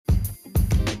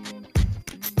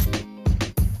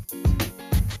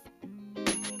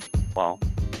Well,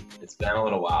 It's been a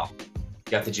little while.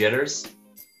 Got the jitters?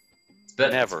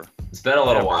 never. It's been a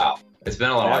little Never. while. It's been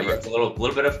a little while. You Never. got a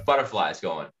little bit of butterflies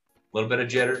going. A little bit of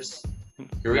jitters.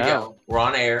 Here we No. go. We're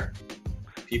on air.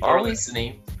 People Are are we?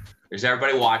 listening. There's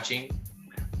everybody watching.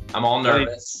 I'm all Really?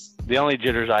 nervous. The only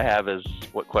jitters I have is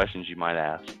what questions you might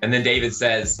ask. And then David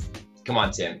says, "Come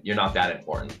on, Tim. You're not that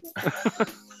important."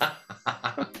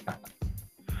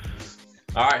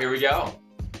 All right, here we go.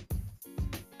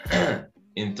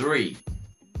 In 3,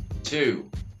 2,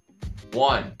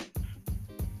 1.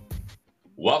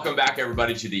 Welcome back,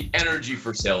 everybody, to the Energy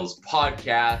for Sales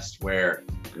podcast, where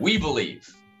we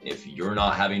believe if you're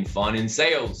not having fun in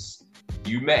sales,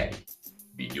 you may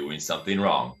be doing something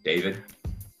wrong. David?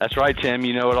 That's right, Tim.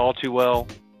 You know it all too well.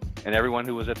 And everyone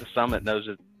who was at the summit knows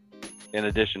it. In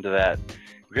addition to that,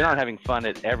 if you're not having fun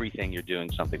at everything, you're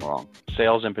doing something wrong.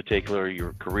 Sales in particular,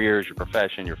 your careers, your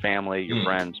profession, your family, your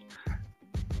friends.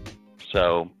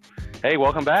 So, hey,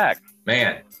 welcome back.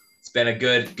 Man, it's been a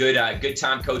good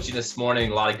time coaching this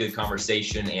morning. A lot of good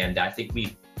conversation, and I think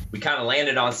we kind of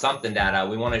landed on something that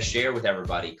we want to share with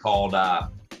everybody called. Jocko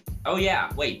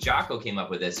came up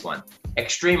with this one: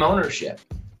 Extreme Ownership.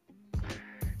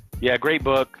 Yeah, great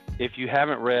book. If you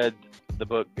haven't read the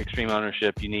book Extreme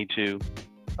Ownership, you need to.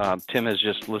 Tim has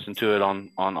just listened to it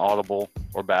on Audible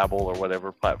or Babbel or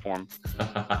whatever platform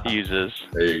he uses.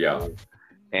 There you go.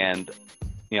 And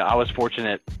I was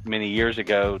fortunate many years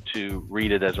ago to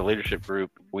read it as a leadership group.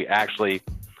 We actually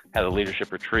had a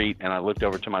leadership retreat, and I looked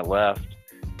over to my left,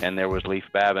 and there was Leif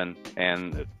Babin,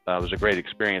 and it was a great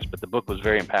experience. But the book was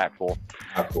very impactful.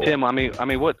 Oh, cool. Tim,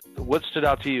 what stood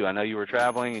out to you? I know you were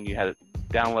traveling and you had it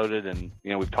downloaded, and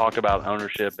we've talked about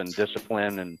ownership and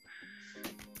discipline and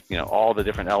all the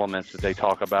different elements that they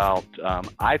talk about.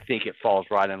 I think it falls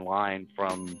right in line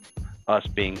from us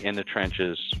being in the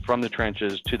trenches, from the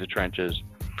trenches to the trenches.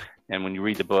 And when you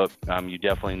read the book, you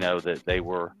definitely know that they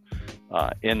were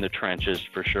in the trenches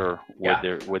for sure with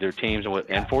their teams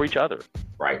and for each other.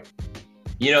 Right.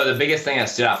 The biggest thing that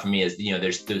stood out for me is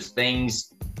there's those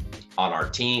things on our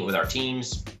team, with our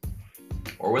teams,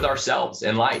 or with ourselves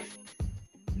in life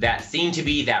that seem to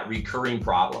be that recurring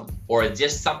problem, or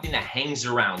just something that hangs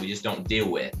around we just don't deal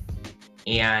with.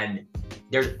 And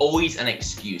there's always an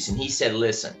excuse. And he said,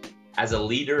 listen, as a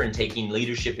leader and taking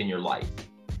leadership in your life,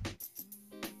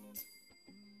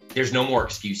 there's no more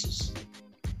excuses.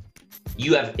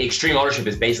 You have extreme ownership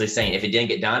is basically saying, if it didn't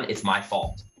get done, it's my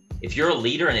fault. If you're a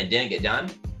leader and it didn't get done,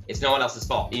 it's no one else's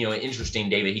fault. Interesting,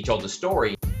 David, he told the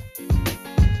story.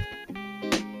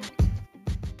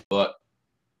 But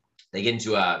they get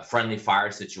into a friendly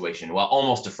fire situation. Well,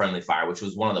 almost a friendly fire, which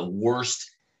was one of the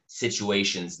worst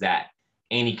situations that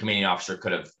any commanding officer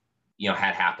could have,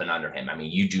 had happen under him.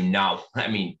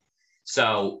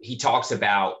 So he talks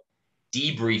about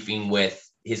debriefing with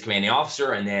his commanding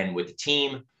officer and then with the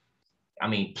team.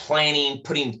 Planning,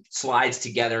 putting slides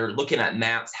together, looking at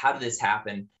maps. How did this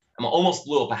happen? Almost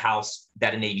blew up a house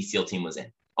that a Navy SEAL team was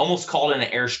in. Almost called in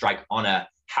an airstrike on a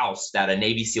house that a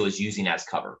Navy SEAL was using as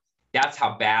cover. That's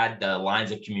how bad the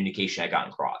lines of communication had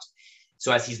gotten crossed.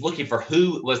 So as he's looking for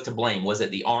who was to blame, was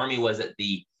it the Army? Was it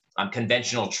the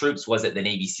conventional troops? Was it the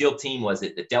Navy SEAL team? Was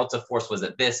it the Delta Force? Was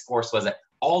it this force? Was it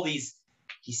all these?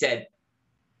 He said,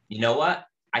 you know what?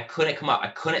 I couldn't come up. I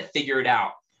couldn't figure it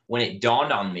out. When it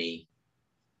dawned on me,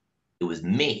 it was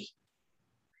me.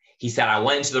 He said, I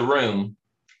went into the room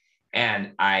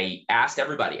and I asked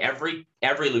everybody, every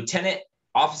lieutenant,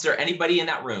 officer, anybody in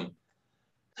that room,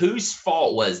 whose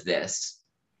fault was this,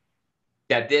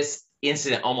 that this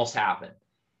incident almost happened?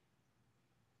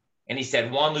 And he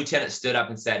said, one lieutenant stood up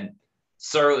and said,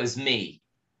 sir, it was me.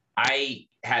 I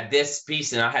had this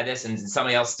piece and I had this, and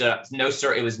somebody else stood up. No,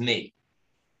 sir, it was me.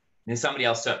 And then somebody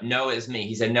else stood up. No, it was me.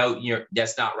 He said, no,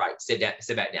 that's not right. Sit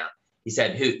back down. He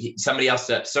said, who? Somebody else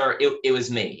stood up. Sir, it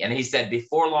was me. And he said,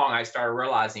 before long, I started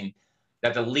realizing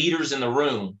that the leaders in the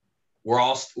room were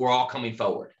all coming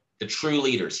forward, the true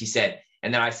leaders. He said,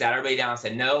 and then I sat everybody down and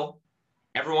said, no,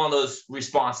 every one of those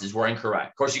responses were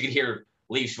incorrect. Of course, you could hear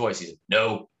Leif's voice. He said,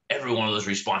 no, every one of those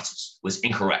responses was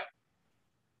incorrect.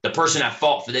 The person at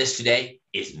fault for this today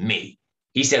is me.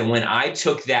 He said, when I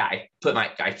took that,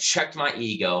 I checked my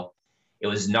ego. It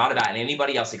was not about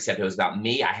anybody else except it was about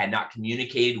me. I had not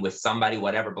communicated with somebody,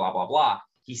 whatever, blah, blah, blah.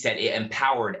 He said it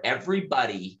empowered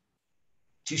everybody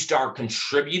to start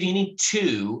contributing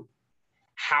to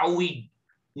how we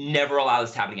never allow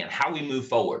this to happen again, how we move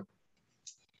forward.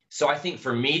 So I think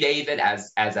for me, David,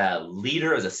 as a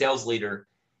leader, as a sales leader,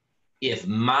 if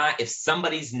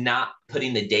somebody's not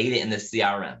putting the data in the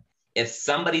CRM, if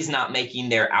somebody's not making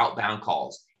their outbound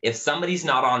calls, If somebody's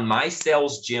not on my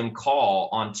sales gym call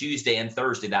on Tuesday and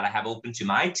Thursday that I have open to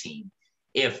my team,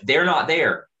 if they're not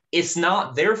there, it's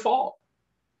not their fault.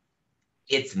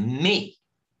 It's me.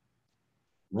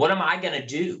 What am I going to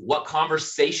do? What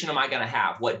conversation am I going to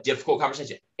have? What difficult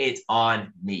conversation? It's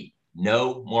on me.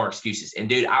 No more excuses. And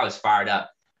dude, I was fired up.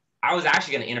 I was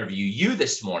actually going to interview you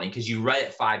this morning because you read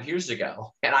it 5 years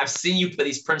ago, and I've seen you put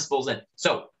these principles in.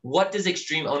 So what does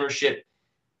extreme ownership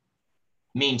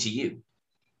mean to you?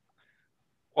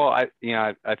 Well, I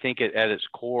think at its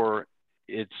core,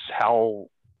 it's how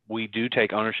we do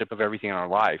take ownership of everything in our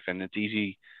life. And it's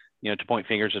easy, to point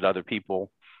fingers at other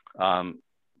people.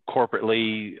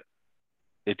 Corporately,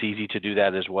 it's easy to do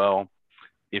that as well.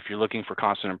 If you're looking for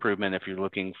constant improvement, if you're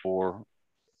looking for,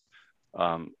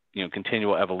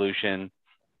 continual evolution,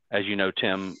 as you know,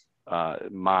 Tim,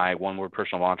 my one-word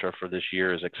personal mantra for this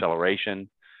year is acceleration.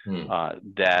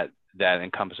 That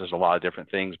encompasses a lot of different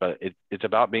things, but it's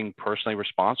about being personally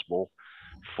responsible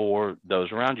for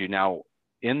those around you. Now,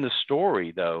 in the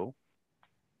story, though,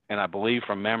 and I believe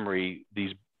from memory,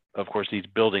 these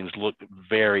buildings look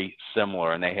very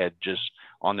similar, and they had just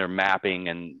on their mapping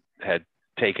and had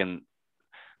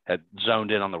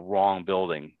zoned in on the wrong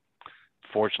building.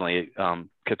 Fortunately,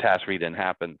 catastrophe didn't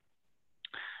happen.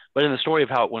 But in the story of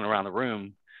how it went around the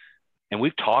room, and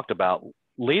we've talked about,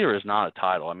 leader is not a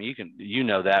title. I mean, you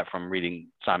know that from reading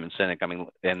Simon Sinek. I mean,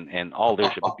 and all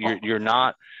leadership. You're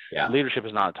not. Yeah. Leadership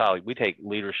is not a title. We take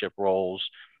leadership roles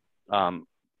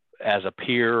as a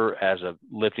peer, as a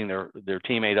lifting their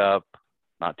teammate up,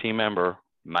 not team member,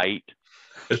 mate.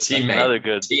 A teammate. Another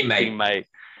good teammate.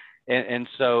 And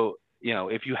so,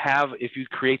 if you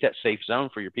create that safe zone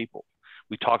for your people,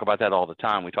 we talk about that all the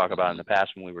time. We talk about in the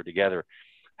past when we were together,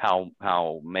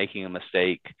 how making a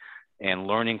mistake and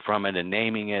learning from it and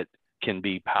naming it can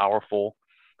be powerful.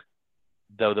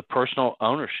 Though the personal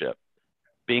ownership,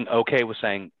 being okay with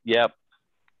saying, yep,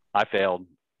 I failed,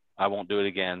 I won't do it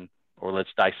again, or let's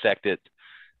dissect it,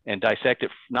 and dissect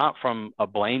it not from a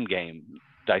blame game,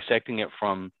 dissecting it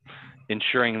from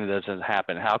ensuring that this doesn't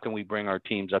happen. How can we bring our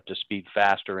teams up to speed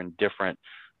faster and different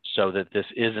so that this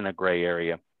isn't a gray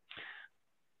area?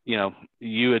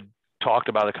 You had talked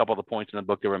about a couple of the points in the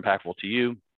book that were impactful to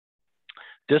you.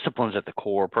 Discipline's at the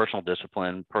core, personal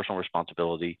discipline, personal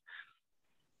responsibility.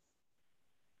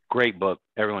 Great book.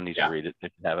 Everyone needs to read it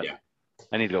if you haven't. Yeah.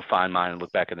 I need to go find mine and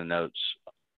look back at the notes.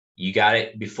 You got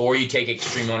it. Before you take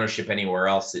extreme ownership anywhere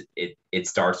else, it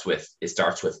starts with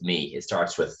me. It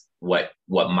starts with what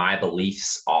my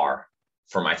beliefs are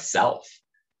for myself.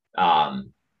 And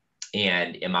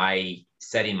am I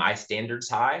setting my standards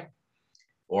high,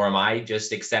 or am I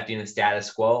just accepting the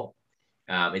status quo?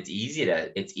 It's easy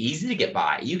to get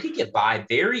by. You could get by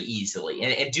very easily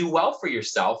and do well for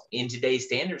yourself in today's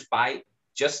standards by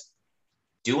just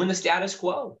doing the status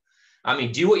quo. I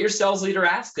mean, do what your sales leader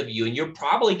asks of you, and you're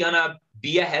probably going to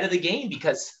be ahead of the game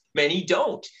because many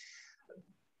don't.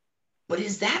 But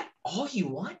is that all you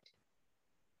want?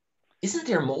 Isn't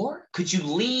there more? Could you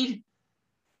lead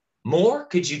more?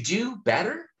 Could you do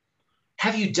better?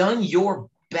 Have you done your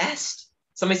best?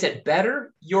 Somebody said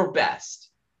better your best.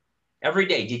 Every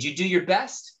day, did you do your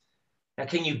best? Now,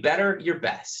 can you better your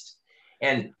best?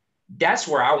 And that's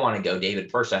where I want to go,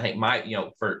 David. First, I think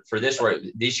for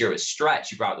this year was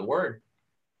stretch. You brought the word.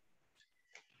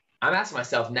 I'm asking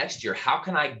myself next year, how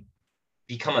can I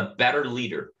become a better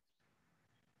leader?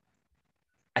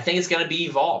 I think it's going to be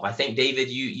evolve. I think, David,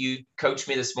 you coached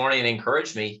me this morning and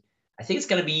encouraged me. I think it's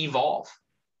going to be evolve.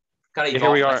 Got to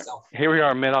evolve myself. Here we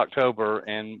are mid-October,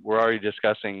 and we're already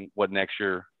discussing what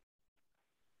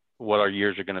our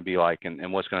years are going to be like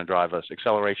and what's going to drive us.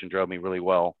 Acceleration drove me really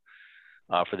well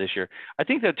for this year. I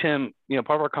think that, Tim,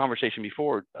 part of our conversation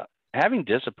before, having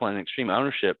discipline and extreme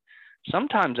ownership,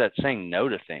 sometimes that's saying no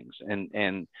to things,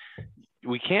 and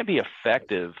we can't be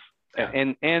effective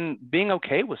and being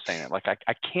okay with saying it. Like,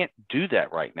 I can't do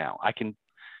that right now.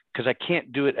 Because I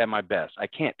can't do it at my best. I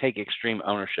can't take extreme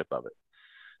ownership of it.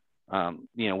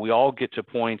 We all get to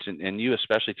points, and you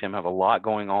especially, Tim, have a lot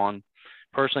going on.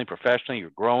 Personally, professionally, you're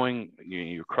growing,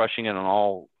 you're crushing it in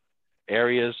all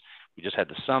areas. We just had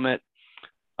the summit,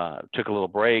 took a little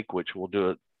break, which we'll do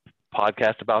a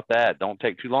podcast about that. Don't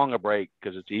take too long a break,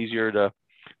 because it's easier to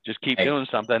just keep doing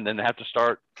something than to have to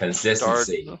start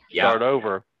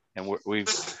over. And we've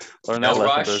learned that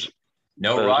lesson.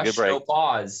 No rush, no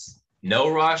pause. No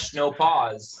rush, no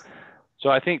pause. So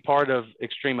I think part of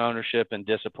extreme ownership and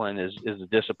discipline is the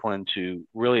discipline to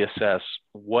really assess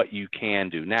what you can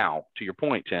do. Now, to your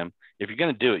point, Tim, if you're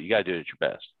going to do it, you got to do it at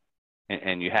your best.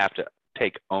 And you have to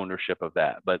take ownership of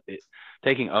that. But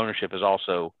taking ownership is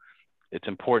also, it's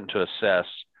important to assess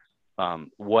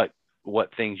what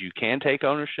what things you can take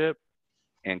ownership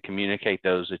and communicate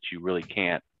those that you really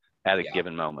can't at a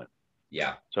given moment.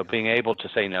 Yeah. So being able to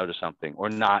say no to something or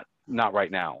not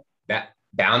right now.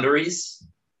 Boundaries.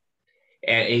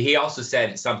 And he also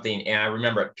said something, and I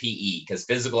remember at PE, because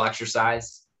physical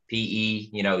exercise, PE,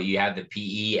 you have the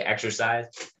PE exercise.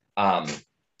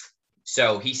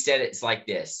 So he said it's like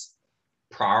this: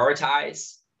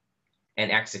 prioritize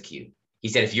and execute. He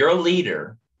said, if you're a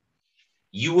leader,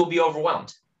 you will be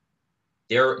overwhelmed.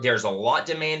 There's a lot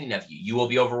demanding of you. You will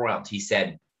be overwhelmed. He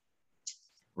said,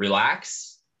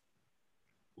 relax,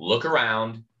 look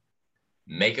around,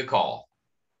 make a call.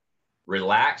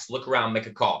 Relax, look around, make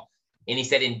a call. And he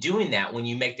said, in doing that, when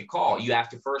you make the call, you have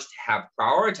to first have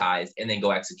prioritized and then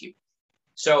go execute.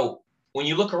 So when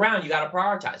you look around, you got to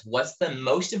prioritize what's the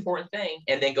most important thing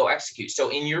and then go execute. So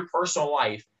in your personal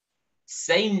life,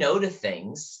 say no to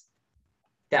things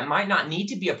that might not need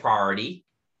to be a priority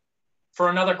for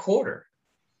another quarter.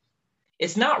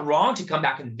 It's not wrong to come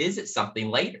back and visit something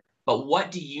later, but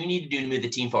what do you need to do to move the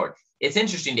team forward? It's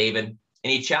interesting, David,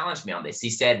 and he challenged me on this.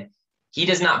 He said he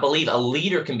does not believe a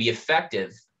leader can be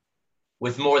effective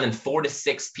with more than 4 to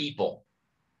 6 people.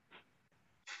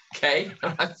 Okay.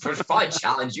 I'll probably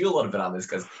challenge you a little bit on this,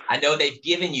 because I know they've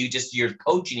given you, just your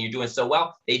coaching, you're doing so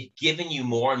well, they've given you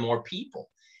more and more people.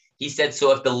 He said,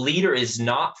 so if the leader is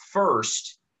not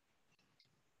first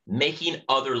making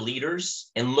other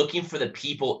leaders and looking for the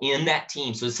people in that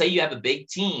team. So say you have a big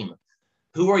team,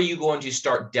 who are you going to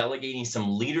start delegating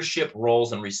some leadership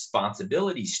roles and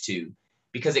responsibilities to?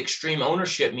 Because extreme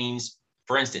ownership means,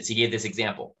 for instance, he gave this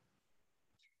example: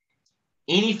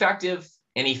 ineffective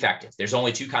and effective. There's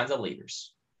only 2 kinds of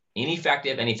leaders: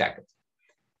 ineffective and effective.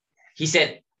 He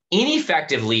said,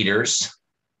 ineffective leaders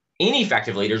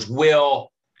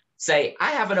will say,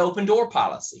 I have an open door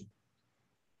policy.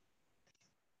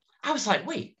 I was like,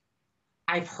 wait,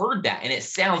 I've heard that, and it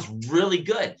sounds really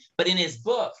good. But in his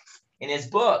book,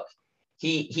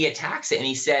 he attacks it, and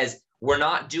he says, we're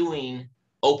not doing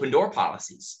open door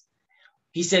policies.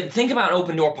 He said, think about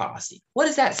open door policy. What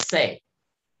does that say?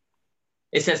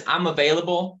 It says, I'm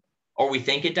available, or we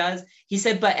think it does. He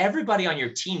said, but everybody on your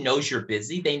team knows you're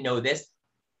busy. They know this.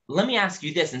 Let me ask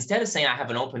you this. Instead of saying I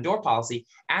have an open door policy,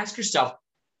 ask yourself,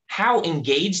 how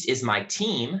engaged is my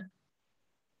team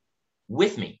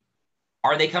with me?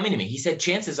 Are they coming to me? He said,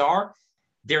 chances are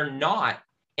they're not.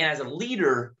 And as a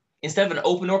leader, instead of an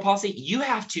open door policy, you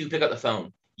have to pick up the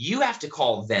phone. You have to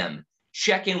call them,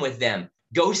 check in with them,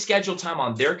 go schedule time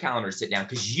on their calendar, sit down,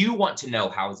 because you want to know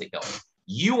how is it going.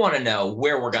 You want to know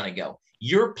where we're going to go.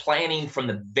 You're planning from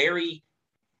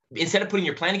instead of putting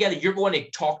your plan together, you're going to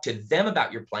talk to them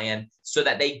about your plan so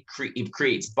that it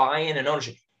creates buy-in and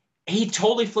ownership. He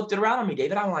totally flipped it around on me,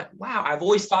 David. I'm like, wow, I've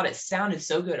always thought it sounded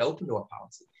so good, open door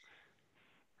policy.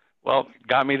 Well,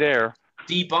 got me there.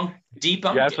 Debunked.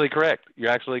 You're absolutely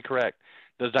correct.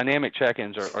 Those dynamic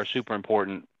check-ins are super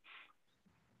important,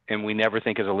 and we never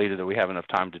think as a leader that we have enough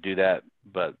time to do that.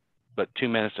 But 2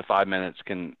 minutes to 5 minutes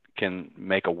can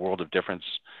make a world of difference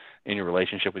in your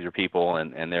relationship with your people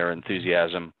and their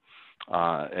enthusiasm.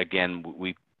 Again,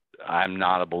 I'm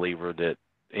not a believer that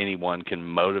anyone can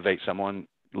motivate someone.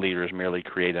 Leaders merely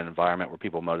create an environment where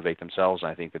people motivate themselves.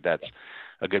 And I think that that's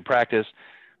a good practice.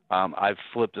 I've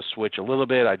flipped the switch a little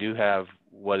bit. I do have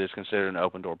what is considered an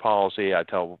open door policy. I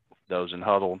tell those in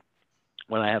huddle,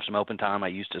 when I have some open time, I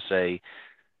used to say,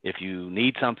 if you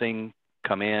need something,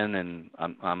 come in and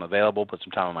I'm available, put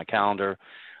some time on my calendar.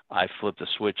 I flipped the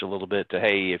switch a little bit to,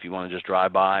 hey, if you want to just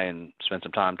drive by and spend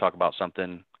some time, talk about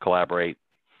something, collaborate.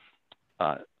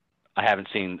 I haven't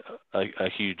seen a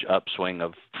huge upswing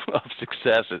of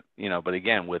success, but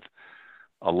again, with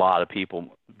a lot of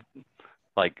people,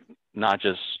 like not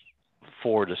just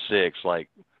 4 to 6, like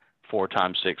 4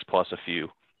 times 6 plus a few.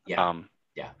 Yeah.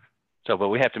 So, but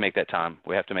we have to make that time.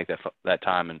 We have to make that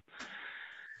time. And,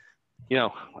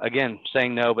 again,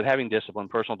 saying no, but having discipline,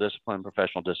 personal discipline,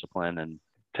 professional discipline, and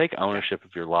take ownership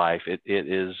of your life.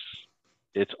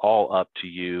 It's all up to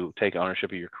you. Take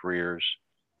ownership of your careers.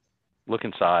 Look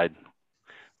inside.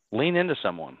 Lean into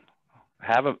someone.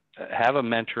 Have a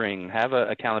mentoring, have an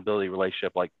accountability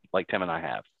relationship like Tim and I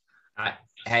have.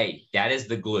 Hey, that is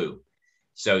the glue.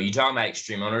 So you talking about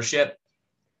extreme ownership?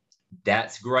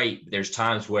 That's great. There's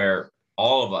times where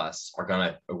all of us we're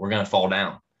gonna fall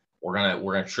down. We're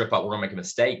gonna trip up. We're gonna make a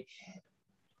mistake.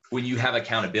 When you have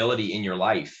accountability in your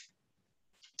life,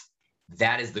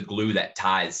 that is the glue that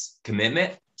ties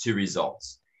commitment to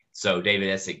results. So David,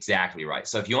 that's exactly right.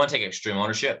 So if you want to take extreme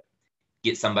ownership,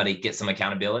 get some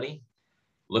accountability,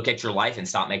 look at your life and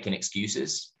stop making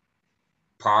excuses,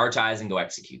 prioritize and go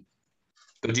execute.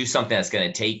 Go do something that's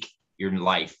going to take your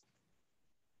life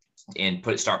and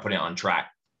start putting it on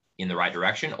track in the right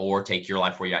direction, or take your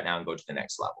life where you're at now and go to the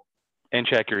next level. And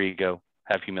check your ego,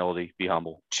 have humility, be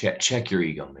humble. Check your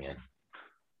ego, man.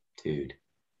 Dude,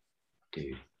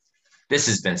 this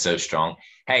has been so strong.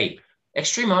 Hey,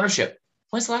 extreme ownership.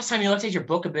 When's the last time you looked at your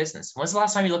book of business? When's the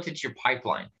last time you looked at your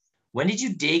pipeline? When did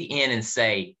you dig in and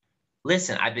say,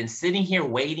 listen, I've been sitting here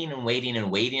waiting and waiting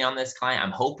and waiting on this client.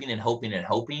 I'm hoping and hoping and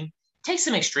hoping. Take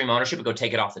some extreme ownership and go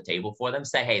take it off the table for them.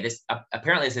 Say, hey, this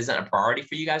apparently this isn't a priority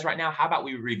for you guys right now. How about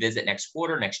we revisit next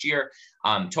quarter, next year?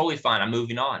 Totally fine. I'm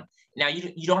moving on. Now,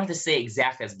 you don't have to say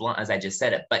exactly as blunt as I just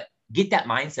said it, but get that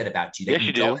mindset about you that yes,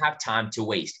 you don't have time to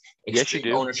waste.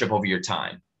 Extreme ownership over your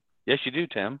time. Yes, you do,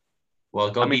 Tim.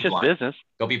 Well, go be it's blunt. Just business.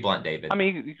 Go be blunt, David. I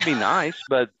mean, you can be nice,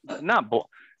 but not blunt.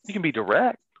 You can be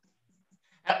direct.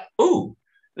 Ooh.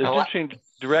 There's just between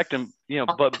direct and,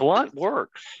 but blunt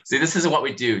works. See, this is what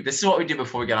we do. This is what we do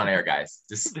before we get on air, guys.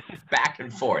 Just back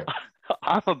and forth.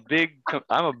 I'm a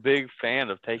big fan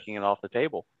of taking it off the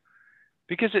table,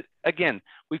 because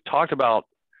we've talked about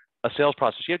a sales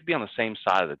process. You have to be on the same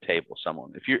side of the table.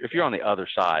 If you're on the other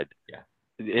side,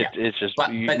 it's just.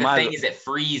 But the thing is, it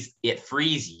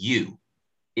frees you.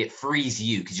 It frees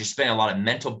you because you're spending a lot of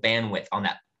mental bandwidth on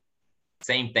that.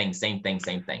 Same thing.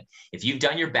 If you've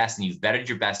done your best and you've bettered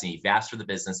your best and you've asked for the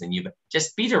business and you've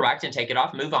just be direct and take it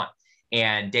off, move on.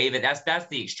 And David, that's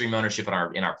the extreme ownership in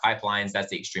our pipelines. That's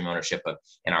the extreme ownership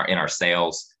in our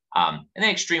sales. And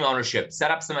then extreme ownership, set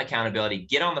up some accountability,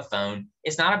 get on the phone.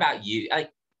 It's not about you.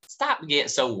 Like, stop getting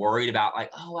so worried about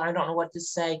like, oh, I don't know what to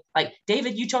say. Like,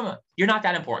 David, you told me you're not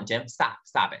that important, Tim. Stop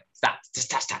it.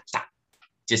 Just stop.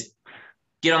 Just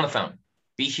get on the phone.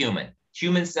 Be human.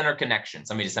 Human-centered connection.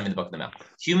 Somebody just sent me the book in the mail.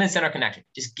 Human-centered connection.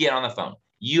 Just get on the phone.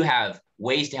 You have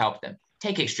ways to help them.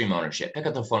 Take extreme ownership. Pick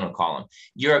up the phone and call them.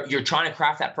 You're trying to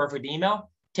craft that perfect email.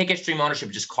 Take extreme ownership.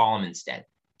 Just call them instead.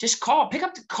 Just call.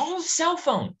 Call the cell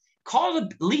phone. Call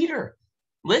the leader.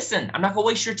 Listen, I'm not going to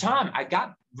waste your time. I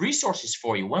got resources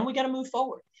for you. When are we going to move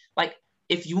forward? Like,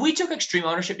 if we took extreme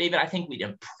ownership, David, I think we'd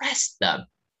impress them.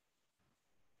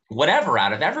 Whatever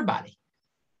out of everybody.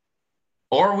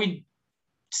 Or we'd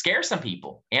scare some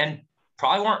people and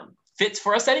probably weren't fits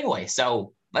for us anyway.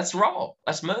 So let's roll.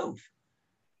 Let's move.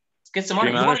 Let's get some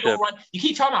money. You want to go run? You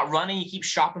keep talking about running. You keep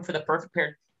shopping for the perfect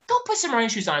pair. Go put some running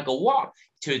shoes on and go walk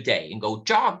today and go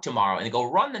jog tomorrow and go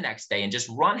run the next day and just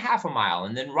run half a mile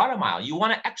and then run a mile. You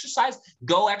want to exercise?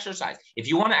 Go exercise. If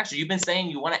you want to exercise, you've been saying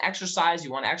you want to exercise,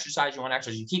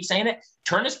 you keep saying it.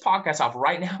 Turn this podcast off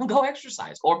right now and go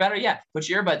exercise. Or better yet, put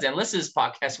your earbuds in, listen to this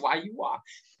podcast while you walk.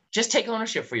 Just take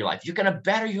ownership for your life. You're going to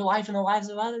better your life and the lives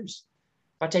of others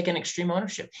by taking extreme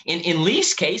ownership. In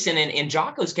Lee's case and in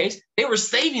Jocko's case, they were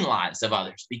saving lives of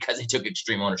others because they took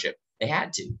extreme ownership. They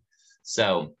had to.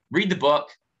 So read the book.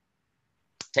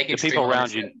 Take extreme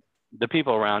ownership. The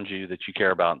people around you that you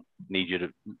care about need you to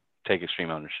take extreme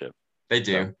ownership. They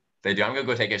do. So, they do. I'm going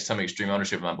to go take some extreme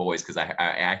ownership of my boys because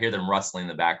I hear them rustling in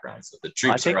the background. So the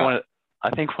troops are up. I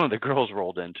think one of the girls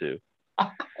rolled in too.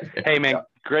 Hey, man,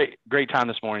 great time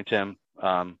this morning, Tim.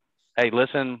 Hey,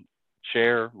 listen,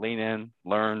 share, lean in,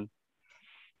 learn,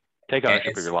 take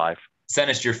ownership of your life.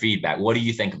 Send us your feedback. What do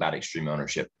you think about extreme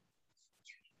ownership?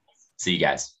 See you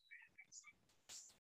guys.